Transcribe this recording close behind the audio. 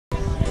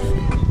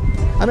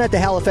I'm at the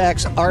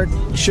Halifax Art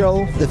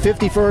Show, the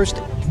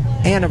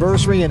 51st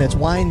anniversary, and it's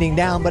winding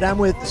down, but I'm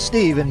with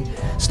Steve. And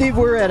Steve,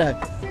 we're at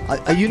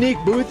a unique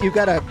booth. You've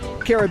got a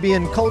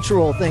Caribbean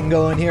cultural thing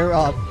going here.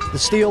 The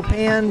steel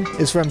pan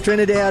is from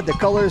Trinidad. The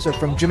colors are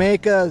from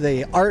Jamaica.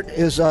 The art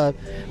is a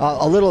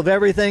little of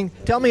everything.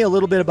 Tell me a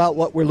little bit about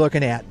what we're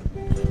looking at.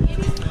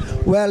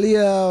 Well,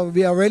 yeah,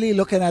 we are really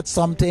looking at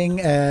something.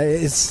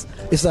 It's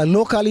a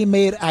locally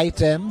made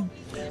item.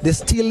 The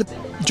steel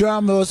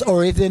drum was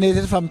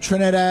originated from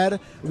Trinidad.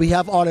 We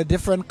have all the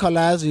different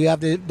colors. We have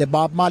the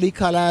Bob Marley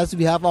colors.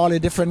 We have all the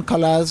different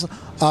colors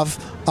of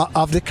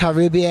the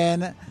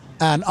Caribbean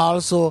and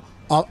also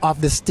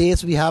of the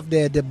States. We have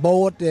the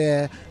boat,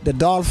 the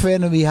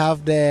dolphin. We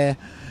have the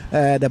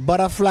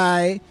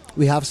butterfly.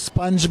 We have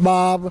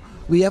SpongeBob.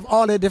 We have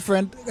all the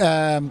different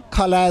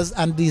colors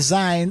and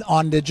design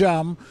on the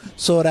drum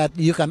so that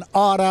you can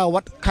order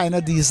what kind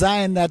of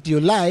design that you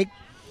like.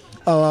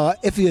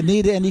 If you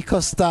need any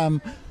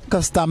custom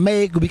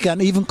make, we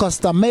can even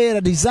custom made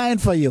a design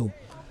for you.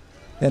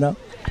 You know.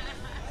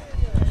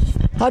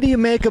 How do you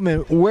make them?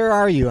 And where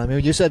are you? I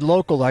mean, you said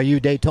local. Are you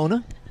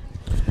Daytona?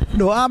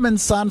 No, I'm in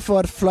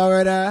Sanford,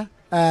 Florida,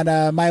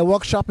 and my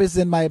workshop is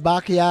in my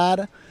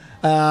backyard.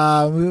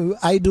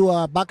 I do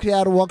a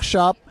backyard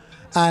workshop,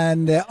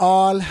 and they're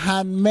all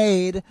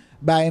handmade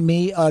by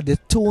me. The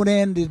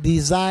tuning, the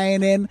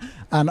designing,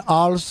 and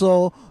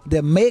also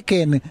the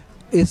making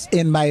is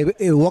in my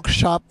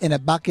workshop in a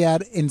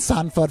backyard in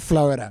Sanford,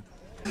 Florida.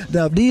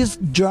 Now, these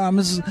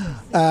drums,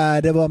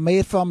 they were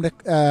made from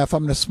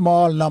the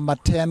small number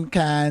 10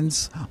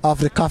 cans of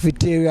the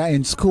cafeteria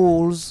in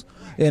schools.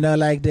 You know,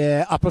 like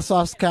the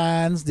applesauce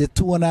cans, the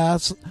tuna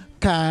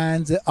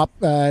cans,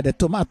 the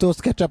tomato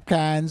ketchup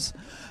cans,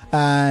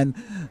 and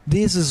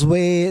this is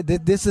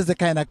the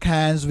kind of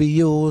cans we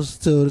use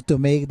to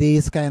make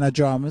these kind of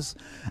drums.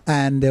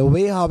 And the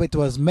way how it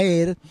was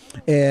made,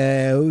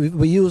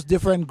 we use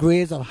different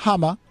grades of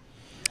hammer.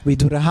 We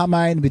do the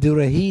hammering, we do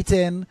the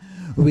heating,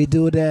 we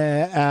do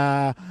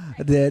the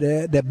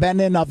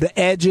bending of the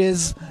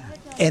edges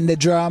in the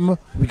drum.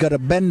 We got to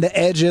bend the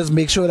edges,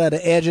 make sure that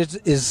the edges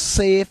is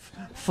safe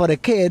for the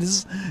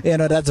kids. You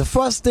know, that's the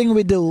first thing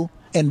we do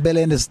in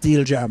building the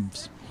steel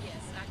drums.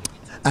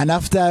 And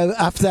after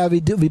we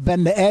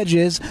bend the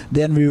edges,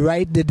 then we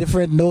write the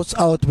different notes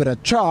out with a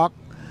chalk,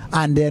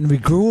 and then we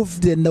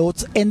groove the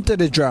notes into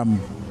the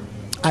drum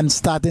and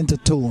starting to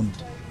tune.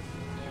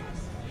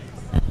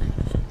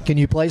 Can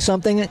you play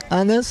something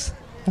on this?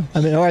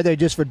 I mean, or are they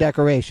just for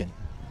decoration?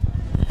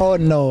 Oh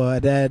no,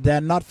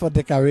 they're not for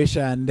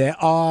decoration. They're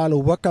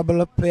all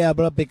workable,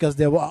 playable, because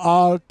they were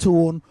all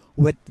tuned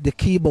with the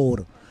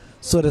keyboard.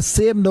 So the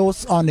same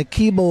notes on the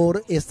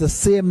keyboard is the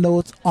same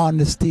notes on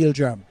the steel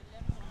drum.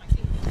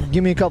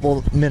 Give me a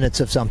couple minutes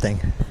of something.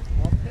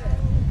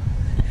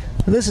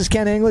 This is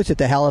Ken English at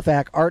the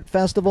Halifax Art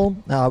Festival.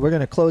 We're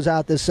going to close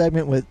out this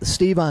segment with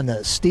Steve on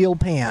the steel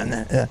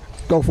pan.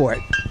 Go for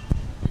it.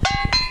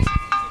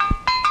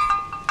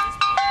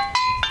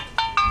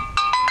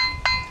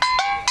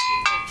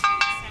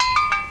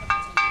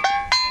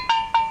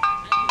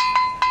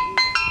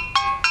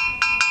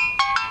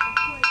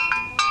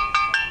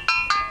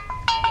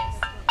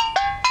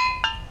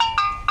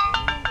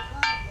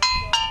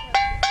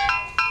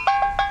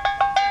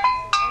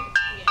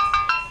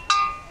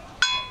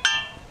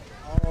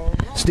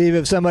 Steve,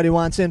 if somebody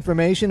wants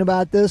information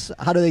about this,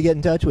 how do they get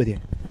in touch with you?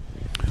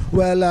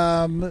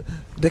 Well,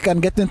 they can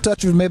get in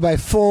touch with me by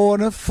phone,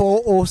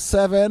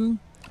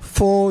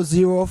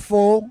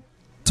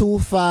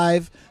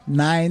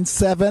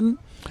 407-404-2597.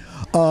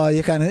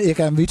 You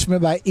can reach me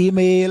by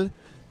email,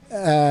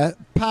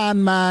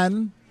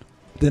 panman,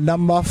 the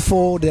number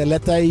 4, the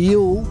letter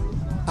U,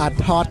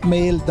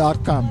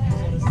 @hotmail.com.